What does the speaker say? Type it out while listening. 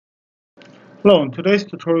Hello, in today's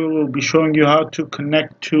tutorial we'll be showing you how to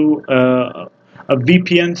connect to a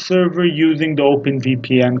VPN server using the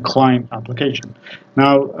OpenVPN client application.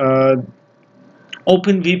 Now,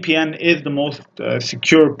 OpenVPN is the most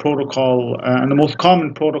secure protocol and the most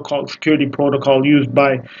common security protocol used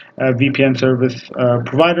by VPN service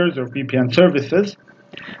providers or VPN services.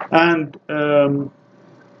 And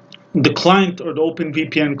the client or the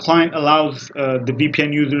OpenVPN client allows the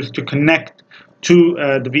VPN users to connect to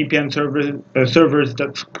the VPN servers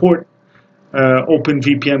that support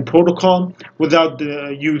OpenVPN protocol without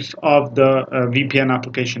the use of the VPN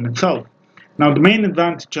application itself. Now, the main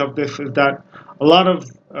advantage of this is that a lot of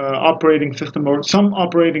operating system or some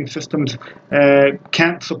operating systems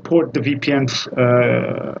can't support the VPN's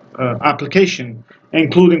application,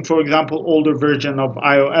 including, for example, older version of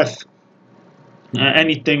iOS.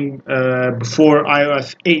 Anything before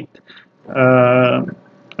iOS 8,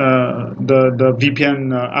 the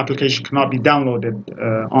VPN application cannot be downloaded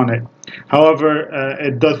on it. However,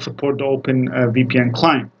 it does support the OpenVPN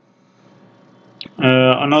client.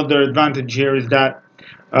 Another advantage here is that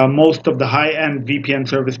most of the high-end VPN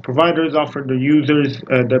service providers offer the users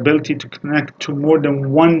the ability to connect to more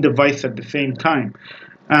than one device at the same time.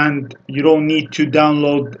 And you don't need to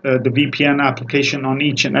download the VPN application on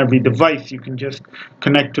each and every device. You can just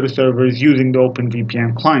connect to the servers using the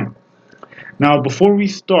OpenVPN client. Now, before we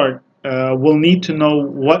start, we'll need to know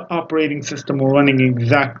what operating system we're running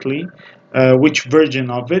exactly, which version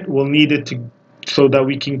of it. We'll need it so that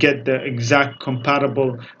we can get the exact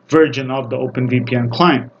compatible version of the OpenVPN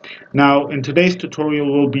client. Now, in today's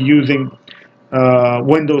tutorial, we'll be using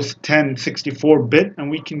Windows 10 64-bit,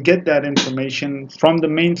 and we can get that information from the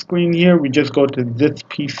main screen here. We just go to this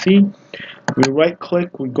PC, we right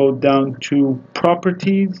click, we go down to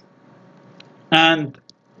properties, and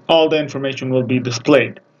all the information will be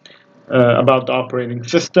displayed about the operating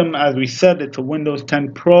system. As we said, it's a Windows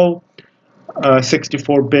 10 Pro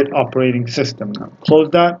 64-bit operating system. Now, close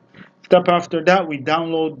that. Step after that, we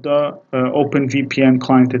download the OpenVPN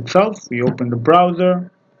client itself. We open the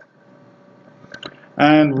browser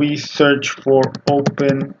and we search for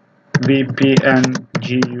OpenVPN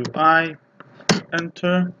GUI,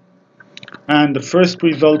 enter, and the first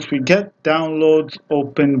results we get downloads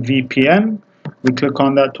OpenVPN. We click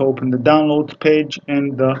on that to open the downloads page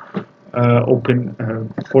in the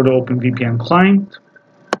for the OpenVPN client.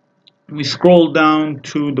 We scroll down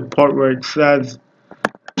to the part where it says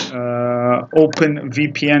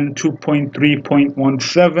OpenVPN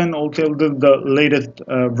 2.3.17, also the latest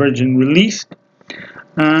version released.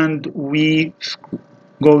 And we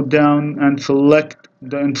go down and select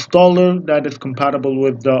the installer that is compatible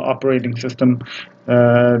with the operating system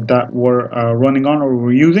that we're running on or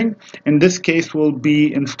we're using. In this case, we'll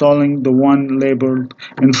be installing the one labeled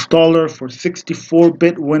installer for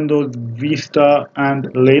 64-bit Windows Vista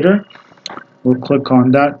and later. We'll click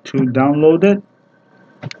on that to download it,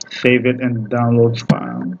 save it in the downloads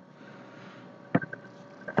file.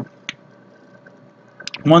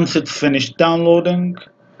 Once it's finished downloading,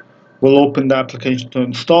 we'll open the application to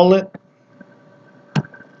install it.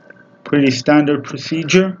 Pretty standard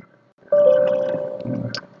procedure.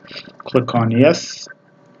 Click on yes,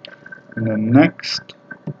 and then next.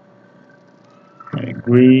 I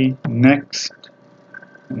agree, next,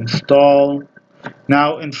 install.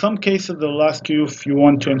 Now, in some cases, they'll ask you if you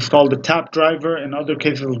want to install the tap driver. In other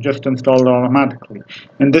cases, it'll just install it automatically.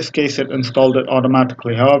 In this case, it installed it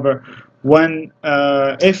automatically. However,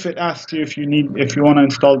 if it asks you if you want to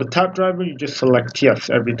install the tap driver, you just select yes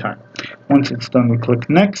every time. Once it's done, we click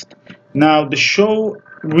next. Now, the show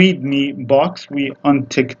README box, we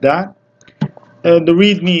untick that. The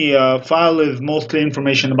README file is mostly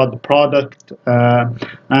information about the product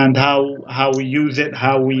and how we use it,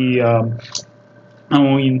 how we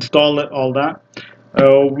install it, all that.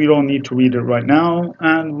 We don't need to read it right now,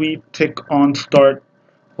 and we tick on Start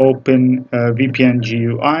OpenVPN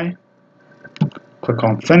GUI. Click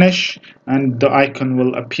on Finish, and the icon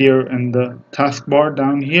will appear in the taskbar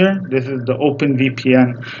down here. This is the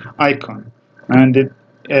OpenVPN icon, and it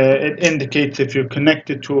indicates if you're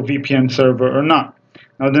connected to a VPN server or not.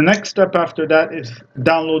 Now, the next step after that is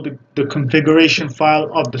download the configuration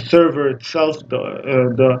file of the server itself,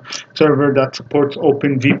 the server that supports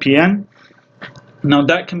OpenVPN. Now,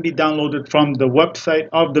 that can be downloaded from the website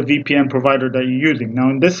of the VPN provider that you're using.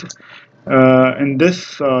 Now, in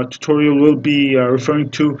this tutorial, we'll be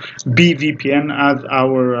referring to BVPN as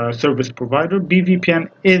our service provider. BVPN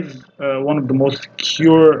is one of the most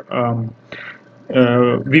secure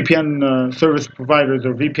VPN service providers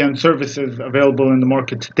or VPN services available in the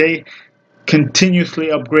market today, continuously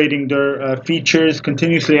upgrading their features,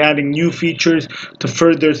 continuously adding new features to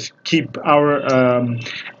further keep our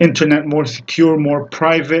internet more secure, more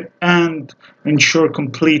private, and ensure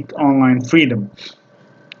complete online freedom.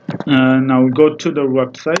 Now we go to the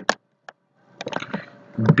website,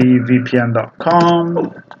 vpn.com,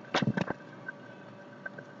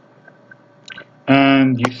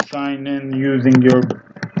 and you sign in using your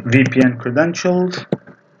VPN credentials.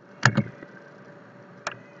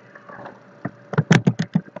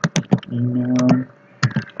 Email.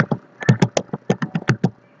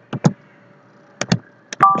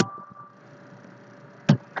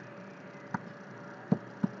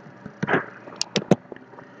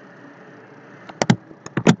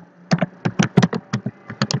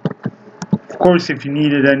 Of course, if you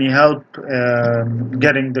needed any help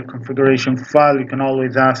getting the configuration file, you can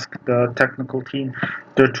always ask the technical team.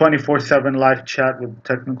 They're 24/7 live chat with the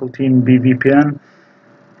technical team, VPN.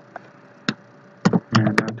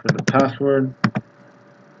 And enter the password.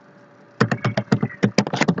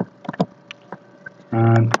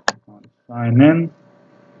 And sign in.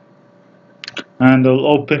 And it'll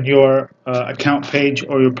open your account page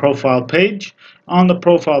or your profile page. On the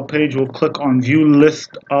profile page, we'll click on View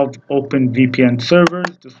List of OpenVPN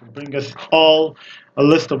servers. This will bring us a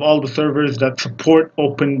list of all the servers that support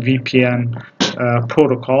OpenVPN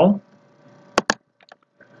protocol.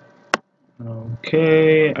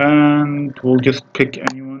 Okay, and we'll just pick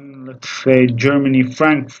anyone. Let's say Germany,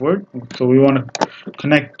 Frankfurt. So we want to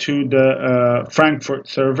connect to the Frankfurt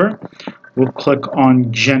server. We'll click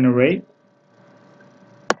on Generate.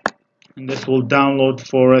 And this will download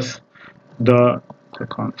for us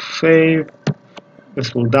click on Save.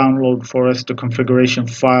 This will download for us the configuration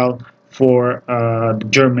file for the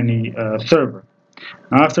Germany server.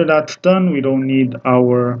 Now, after that's done, we don't need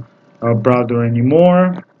our browser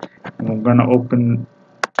anymore. And we're going to open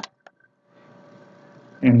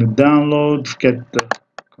in the downloads, get the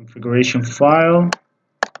configuration file,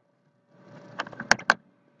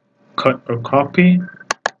 cut or copy,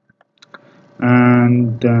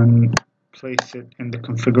 and then place it in the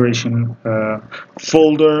configuration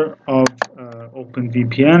folder of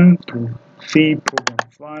OpenVPN to see program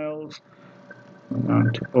files,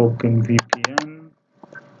 and to OpenVPN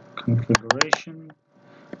configuration,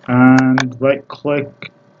 and right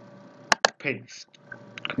click, paste,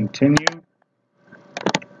 continue.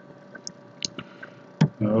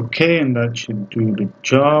 Okay, and that should do the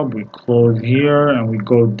job. We close here and we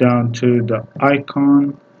go down to the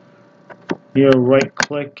icon here, right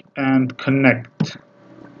click and connect.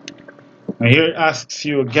 Now here it asks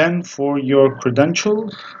you again for your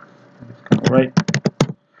credentials. Right,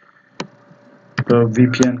 the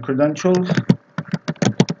VPN credentials.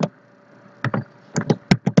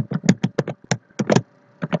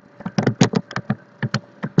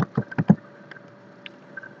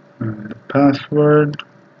 And the password.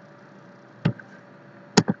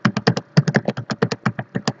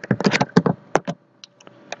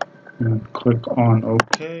 And click on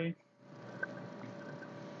OK.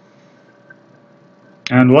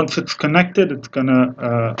 And once it's connected, it's gonna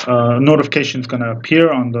notification is gonna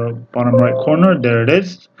appear on the bottom right corner. There it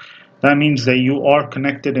is. That means that you are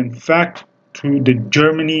connected, in fact, to the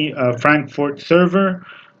Germany Frankfurt server.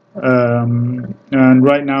 And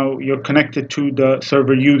right now you're connected to the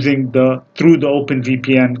server using through the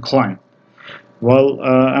OpenVPN client. Well,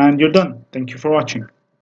 and you're done. Thank you for watching.